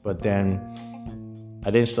 but then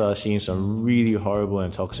I then started seeing some really horrible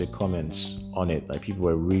and toxic comments on it. Like, people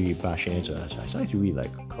were really bashing into it. So I started to read a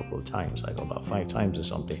couple of times, about 5 times or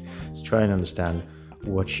something, to try and understand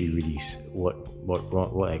what she really,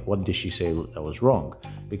 what did she say that was wrong?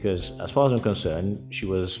 Because as far as I'm concerned, she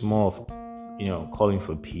was more of, calling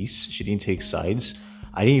for peace. She didn't take sides.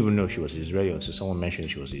 I didn't even know she was Israeli until someone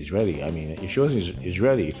mentioned she was Israeli. I mean, if she was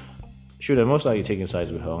Israeli, she would have most likely taken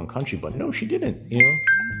sides with her own country. But no, she didn't.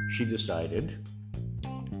 She decided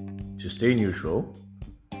to stay neutral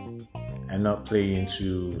and not play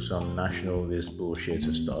into some nationalist bullshit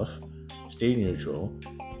and stuff. Stay neutral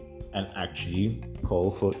and actually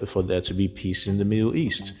call for there to be peace in the Middle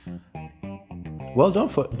East. Well done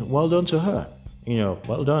to her.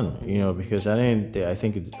 Well done. Because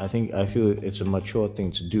I feel it's a mature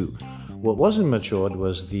thing to do. What wasn't matured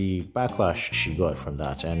was the backlash she got from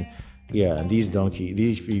that. And these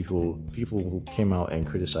people who came out and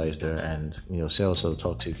criticized her and say all sort of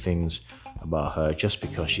toxic things about her just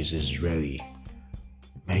because she's Israeli.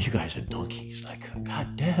 Man, you guys are donkeys.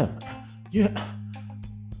 God damn. Yeah.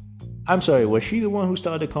 I'm sorry, was she the one who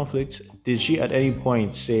started the conflict? Did she at any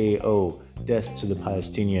point say, "Oh, death to the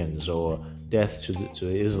Palestinians" or "death to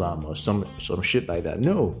Islam" or some shit like that?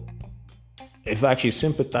 No. In fact, she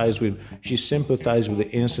sympathized with the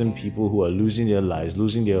innocent people who are losing their lives,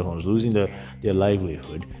 losing their homes, losing their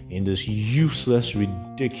livelihood in this useless,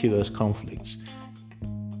 ridiculous conflicts.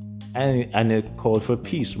 And it called for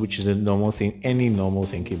peace, which is a normal thing any normal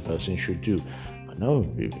thinking person should do. But no,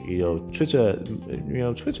 Twitter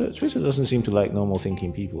doesn't seem to like normal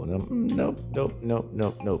thinking people. Nope.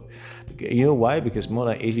 You know why? Because more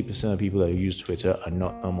than 80% of people that use Twitter are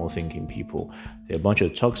not normal thinking people. They're a bunch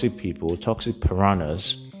of toxic people, toxic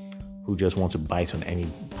piranhas, who just want to bite on any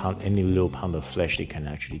little pound of flesh they can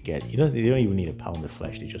actually get. They don't even need a pound of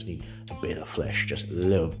flesh. They just need a bit of flesh, just a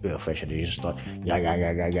little bit of flesh, and they just start on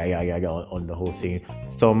the whole thing.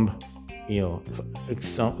 Thumb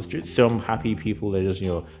happy people. They're just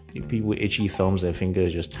people with itchy thumbs and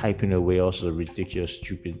fingers just typing away all sorts of ridiculous,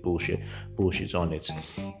 stupid bullshit on it.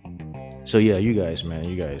 So you guys,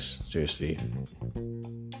 seriously,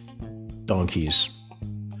 donkeys.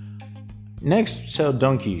 Next, sell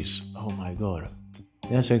donkeys. Oh my god.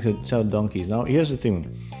 Next, sell donkeys. Now, here's the thing.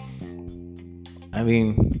 I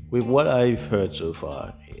mean, with what I've heard so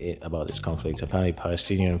far about this conflict, apparently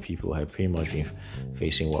Palestinian people have pretty much been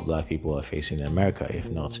facing what black people are facing in America, if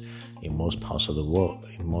not in most parts of the world.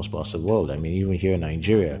 I mean, even here in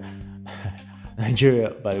Nigeria. Nigeria,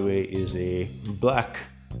 by the way, is a black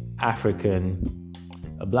African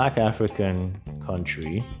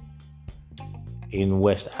country in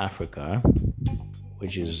West Africa,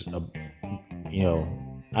 which is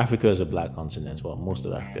Africa is a black continent. Well, most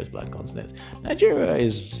of Africa is black continent. Nigeria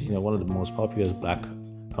is one of the most populous black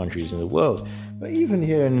countries in the world. But even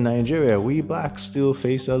here in Nigeria, we blacks still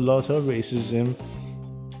face a lot of racism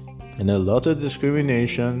and a lot of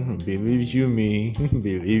discrimination. Believe you me.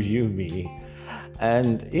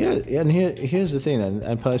 And here's the thing,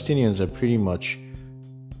 and Palestinians are pretty much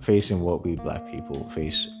facing what we black people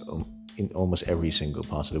face in almost every single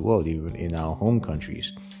part of the world, even in our home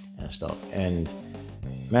countries and stuff. And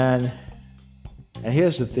man, and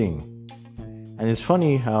here's the thing, and it's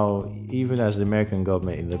funny how even as the American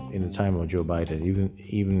government in the time of Joe Biden,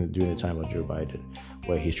 even during the time of Joe Biden,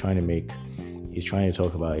 where he's trying to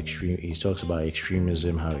talk about he talks about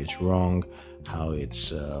extremism, how it's wrong, how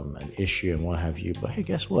it's an issue and what have you. But hey,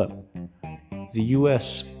 guess what? The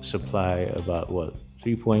U.S. supply about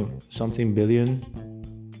 3-point-something billion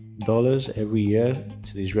dollars every year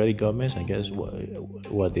to the Israeli government. I guess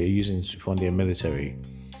what they're using to fund their military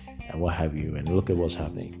and what have you. And look at what's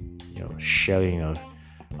happening. Shelling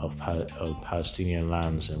of Palestinian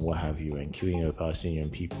lands and what have you, and killing of Palestinian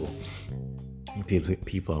people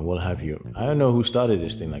and what have you. I don't know who started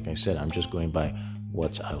this thing. Like I said, I'm just going by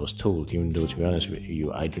what I was told, even though, to be honest with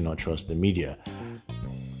you, I do not trust the media.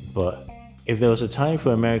 But if there was a time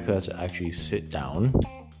for America to actually sit down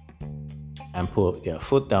and put their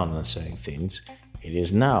foot down on certain things, it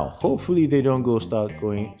is now. Hopefully they don't start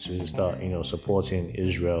supporting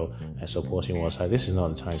Israel and supporting what's happening. This is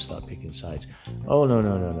not the time to start picking sides. Oh no.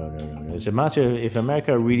 It's a matter of, if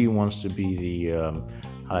America really wants to be the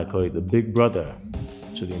the big brother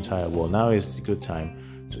to the entire world, now is a good time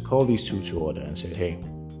to call these two to order and say, hey,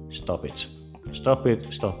 stop it. Stop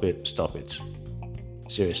it, stop it, stop it.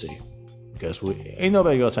 Seriously. Because ain't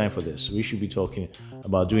nobody got time for this. We should be talking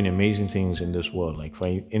about doing amazing things in this world. Like, for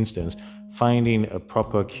instance, finding a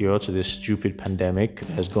proper cure to this stupid pandemic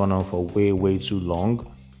that has gone on for way, way too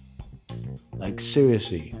long. Like,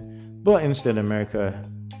 seriously. But instead, America,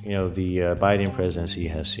 the Biden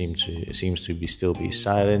presidency seems to still be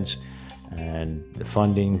silent, and the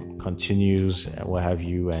funding continues and what have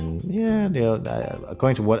you. And yeah,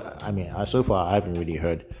 according to what so far I haven't really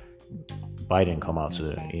heard Biden come out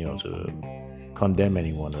to condemn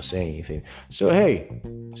anyone or say anything. So hey,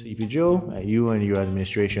 Sleepy Joe, you and your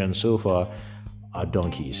administration so far are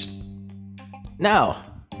donkeys. Now,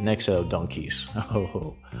 next set of donkeys.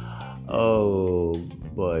 Oh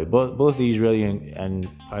boy, both the Israeli and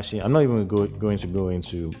Palestinian. I'm not even going to go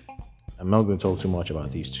into. I'm not going to talk too much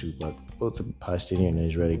about these two, but both the Palestinian and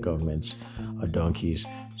Israeli governments are donkeys.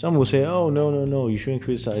 Some will say, "Oh no, you shouldn't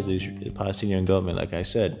criticize the Palestinian government." Like I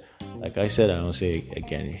said, I don't say it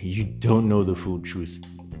again. You don't know the full truth.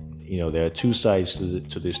 There are two sides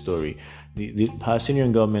to this story. The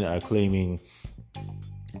Palestinian government are claiming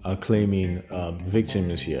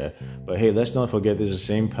victims here, but hey, let's not forget these are the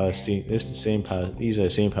same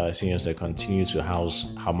Palestinians that continue to house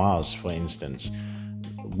Hamas, for instance.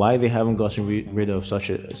 Why they haven't gotten rid of such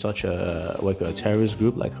a terrorist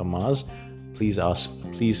group like Hamas?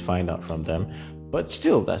 Please find out from them. But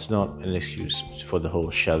still, that's not an excuse for the whole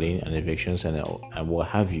shelling and evictions and what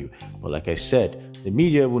have you. But like I said, the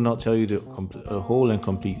media will not tell you the whole and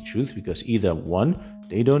complete truth, because either one,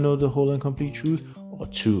 they don't know the whole and complete truth, or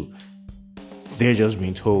two, they're just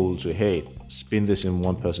being told to, hey, spin this in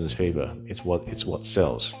one person's favor. It's what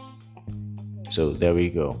sells. So there we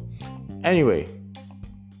go. Anyway,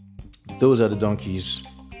 those are the donkeys.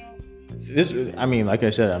 Like I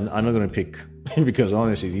said, I'm not going to pick because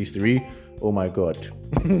honestly, these three, oh my God,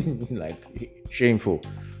 like shameful.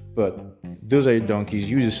 But those are your donkeys.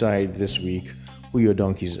 You decide this week who your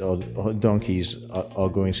donkeys are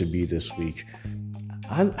going to be this week.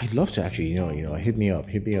 I'd love to actually, hit me up.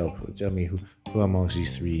 Tell me who amongst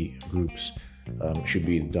these three groups should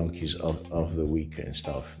be the donkeys of the week and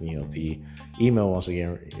stuff. The email once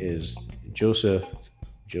again is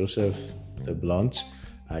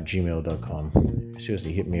josephtheblunt@gmail.com.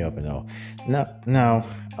 Seriously, hit me up and all. Now,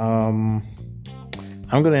 I'm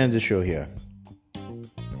going to end the show here.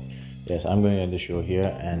 Yes, I'm going to end the show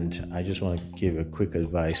here, and I just want to give a quick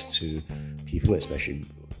advice to people, especially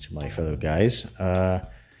to my fellow guys.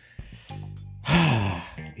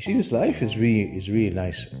 You see, this life is really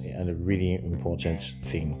nice and a really important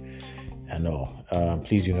thing and all.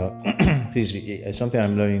 Please do not. Please, it's something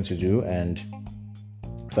I'm learning to do, and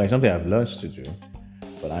in fact, something I've learned to do,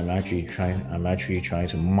 but I'm actually trying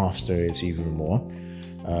to master it even more.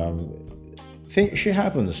 Shit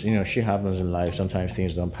happens, shit happens in life. Sometimes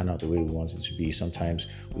things don't pan out the way we want it to be. Sometimes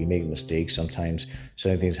we make mistakes. Sometimes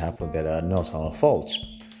certain things happen that are not our fault.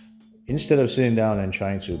 Instead of sitting down and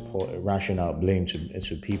trying to ration out blame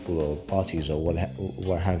to people or parties or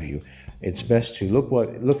what have you, it's best to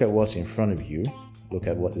look at what's in front of you. Look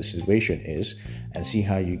at what the situation is and see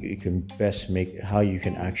how you can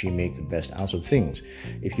actually make the best out of things.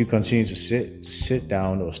 If you continue to sit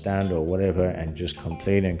down or stand or whatever and just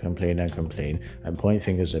complain and point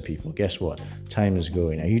fingers at people, guess what? Time is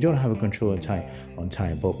going, and you don't have a control on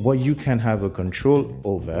time. But what you can have a control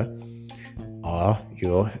over are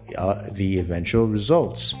the eventual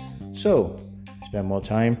results. So spend more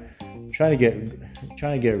time trying to get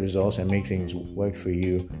results and make things work for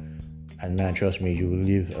you. And man, trust me, you will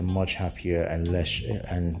live a much happier and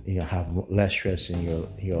have less stress in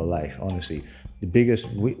your life. Honestly, the biggest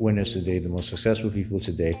winners today, the most successful people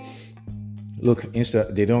today,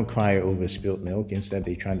 they don't cry over spilled milk. Instead,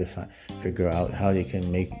 they try to figure out how they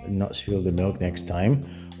can not spill the milk next time,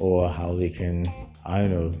 or how they can,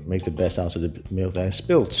 make the best out of the milk that is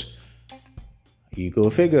spilt. You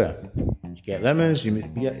go figure. You get lemons,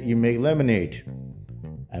 you make lemonade.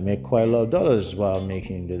 I make quite a lot of dollars while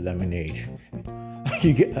making the lemonade.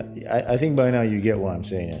 I think by now you get what I'm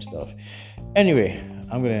saying and stuff. Anyway,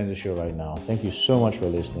 I'm going to end the show right now. Thank you so much for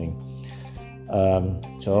listening.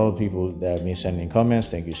 To all the people that have been sending comments,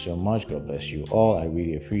 thank you so much. God bless you all. I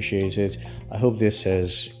really appreciate it. I hope this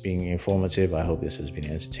has been informative. I hope this has been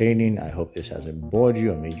entertaining. I hope this hasn't bored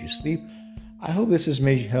you or made you sleep. I hope this has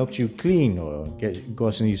helped you clean or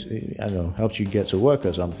helped you get to work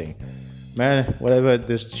or something. Man, whatever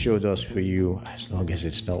this show does for you, as long as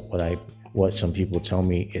it's not what some people tell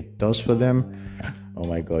me it does for them, Oh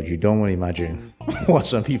my God, you don't want to imagine what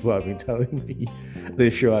some people have been telling me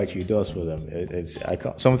this show actually does for them.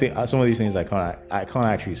 Some of these things I can't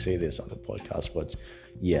actually say this on the podcast, but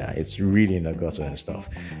yeah, it's really in the gutter and stuff.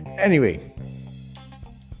 Anyway,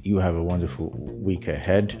 you have a wonderful week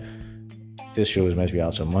ahead. This show is meant to be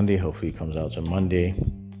out on Monday. Hopefully it comes out on Monday.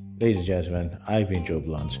 Ladies and gentlemen, I've been Joe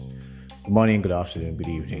Blunt. Good morning, good afternoon, good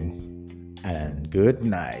evening, and good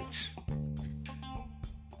night.